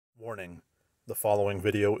Warning: the following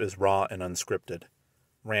video is raw and unscripted.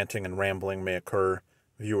 Ranting and rambling may occur.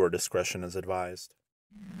 Viewer discretion is advised.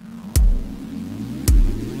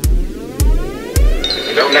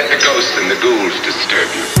 Don't let the ghosts and the ghouls disturb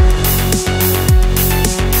you.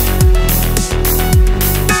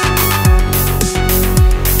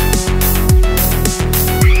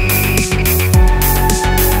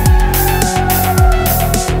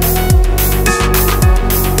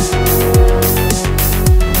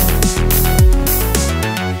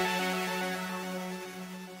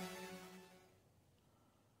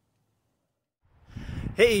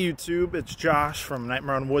 Hey YouTube, it's Josh from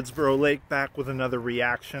Nightmare on Woodsboro Lake back with another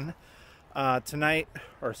reaction. Today,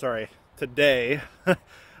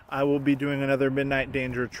 I will be doing another Midnight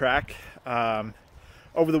Danger track.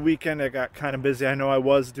 Over the weekend I got kind of busy. I know I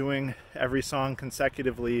was doing every song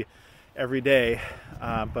consecutively every day,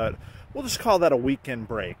 but we'll just call that a weekend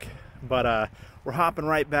break. But we're hopping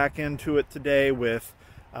right back into it today with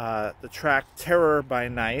the track Terror by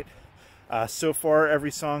Night. So far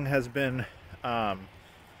every song has been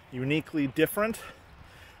uniquely different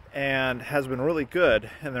and has been really good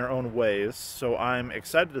in their own ways, so I'm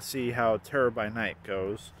excited to see how Terror by Night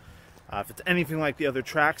goes. If it's anything like the other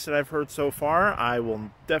tracks that I've heard so far, I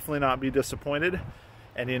will definitely not be disappointed.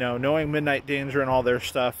 And you know, knowing Midnight Danger and all their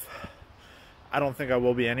stuff, I don't think I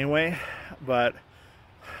will be anyway. But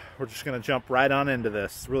we're just gonna jump right on into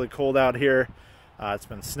this. It's really cold out here. It's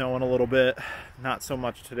been snowing a little bit, not so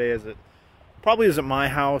much today as it probably is at my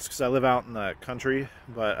house because I live out in the country,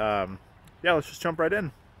 but yeah, let's just jump right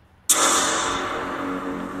in.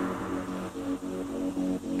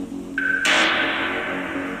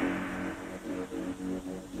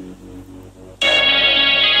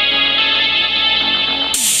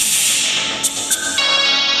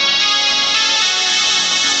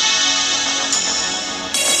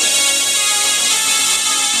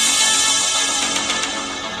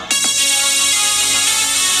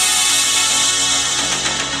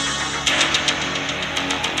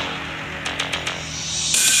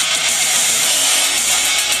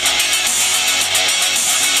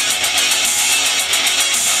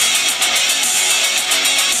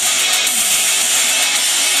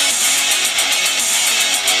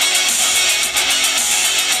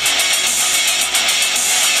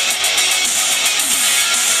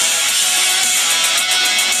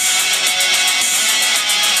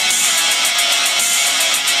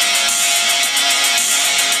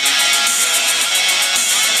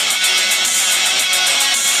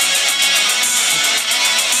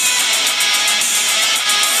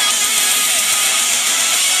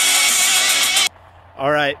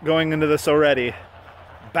 Alright, going into this already,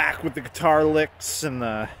 back with the guitar licks and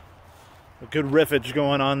the good riffage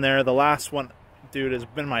going on there. The last one, dude, has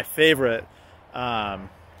been my favorite. A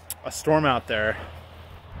Storm Out There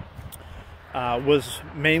was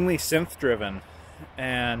mainly synth driven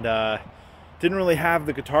and didn't really have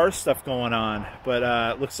the guitar stuff going on, but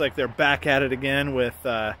it looks like they're back at it again with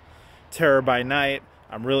Terror by Night.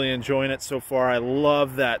 I'm really enjoying it so far. I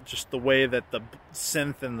love that, just the way that the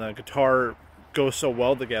synth and the guitar go so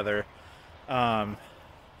well together. I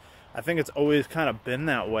think it's always kind of been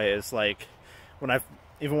that way. It's like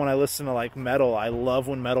even when I listen to like metal, I love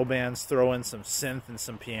when metal bands throw in some synth and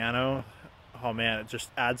some piano. Oh man, it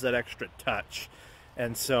just adds that extra touch.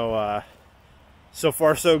 And so so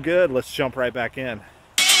far so good. Let's jump right back in.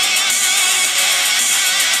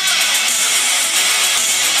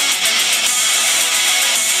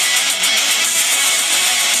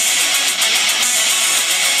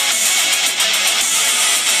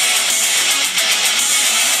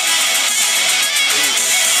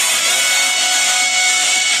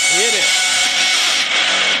 Hit it.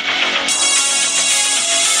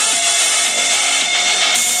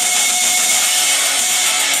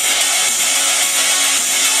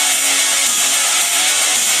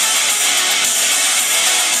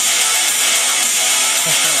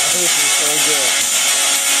 This is so good.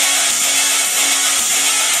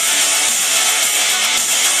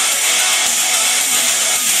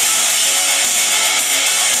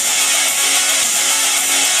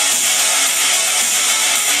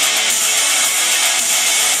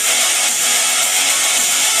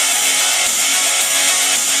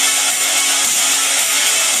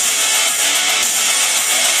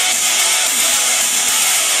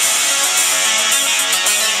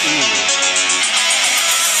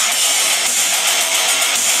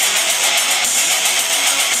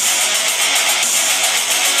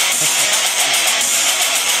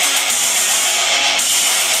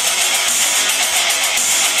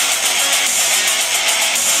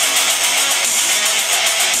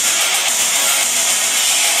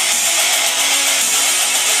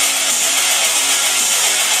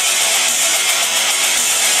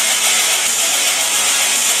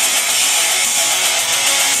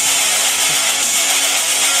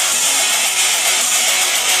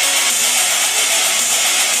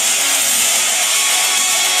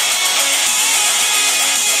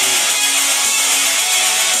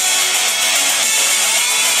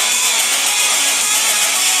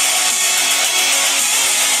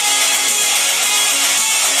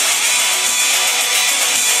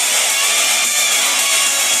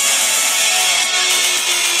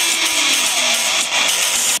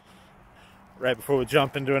 right before we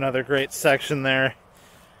jump into another great section there.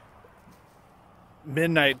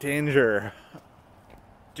 Midnight Danger.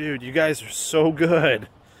 Dude, you guys are so good.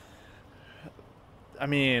 I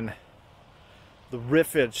mean, the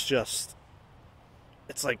riffage just,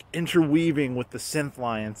 it's like interweaving with the synth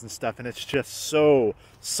lines and stuff, and it's just so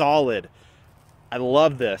solid. I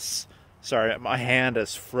love this. Sorry, my hand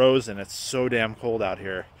is frozen. It's so damn cold out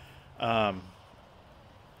here.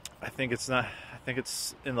 I think it's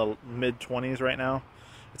in the mid-20s right now.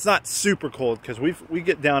 It's not super cold because we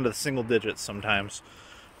get down to the single digits sometimes.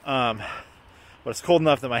 But it's cold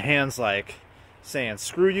enough that my hand's like saying,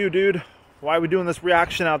 "Screw you, dude. Why are we doing this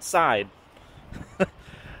reaction outside?"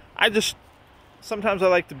 Sometimes I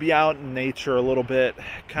like to be out in nature a little bit,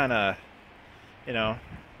 kind of, you know,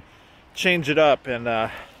 change it up, and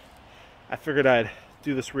I figured I'd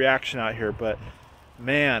do this reaction out here. But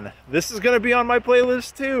man, this is gonna be on my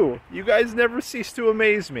playlist too. You guys never cease to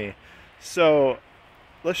amaze me. So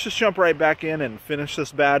let's just jump right back in and finish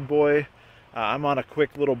this bad boy. I'm on a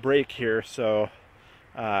quick little break here, so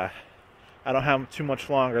I don't have too much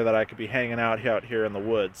longer that I could be hanging out here in the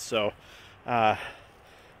woods. So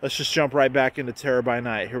let's just jump right back into Terror by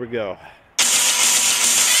Night. Here we go.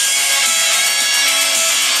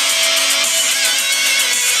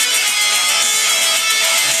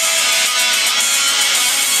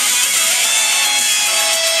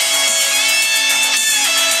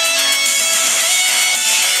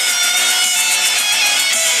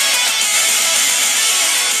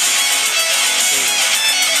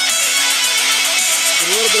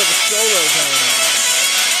 A little bit of a solo going on.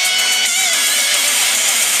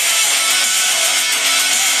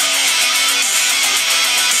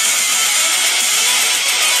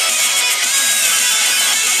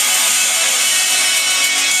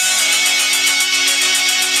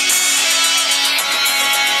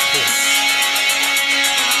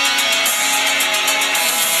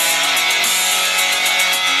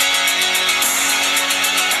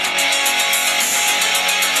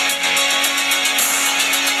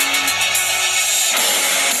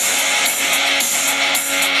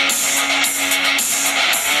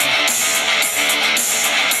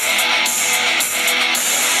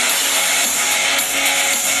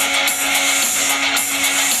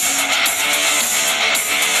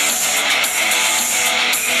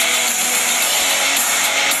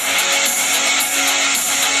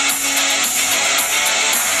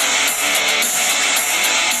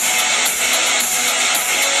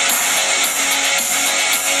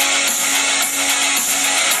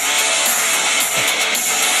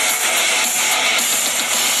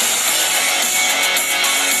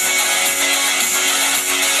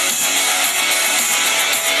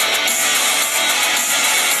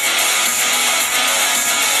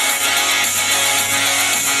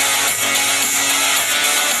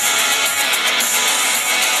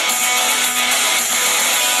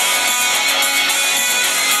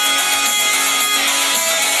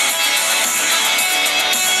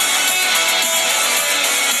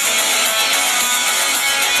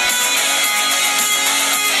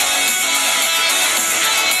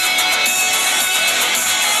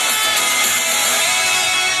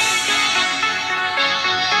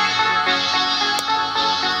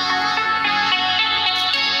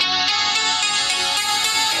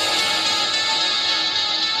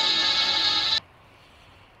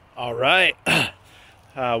 All right.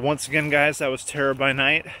 Once again, guys, that was Terror by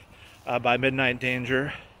Night by Midnight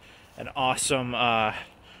Danger, an awesome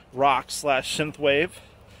rock/synthwave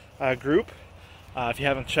group. If you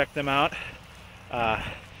haven't checked them out, I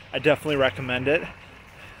definitely recommend it.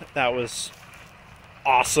 That was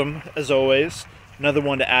awesome, as always. Another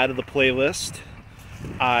one to add to the playlist.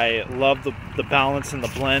 I love the balance and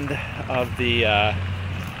the blend of the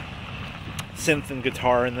synth and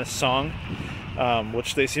guitar in this song,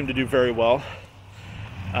 which they seem to do very well.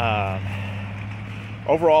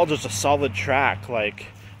 Overall, just a solid track, like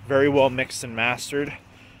very well mixed and mastered.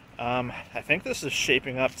 I think this is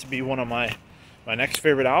shaping up to be one of my next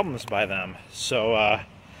favorite albums by them. So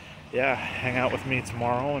yeah, hang out with me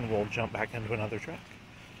tomorrow and we'll jump back into another track.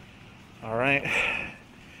 All right,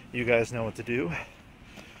 you guys know what to do.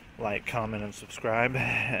 Like, comment, and subscribe,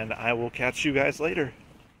 and I will catch you guys later.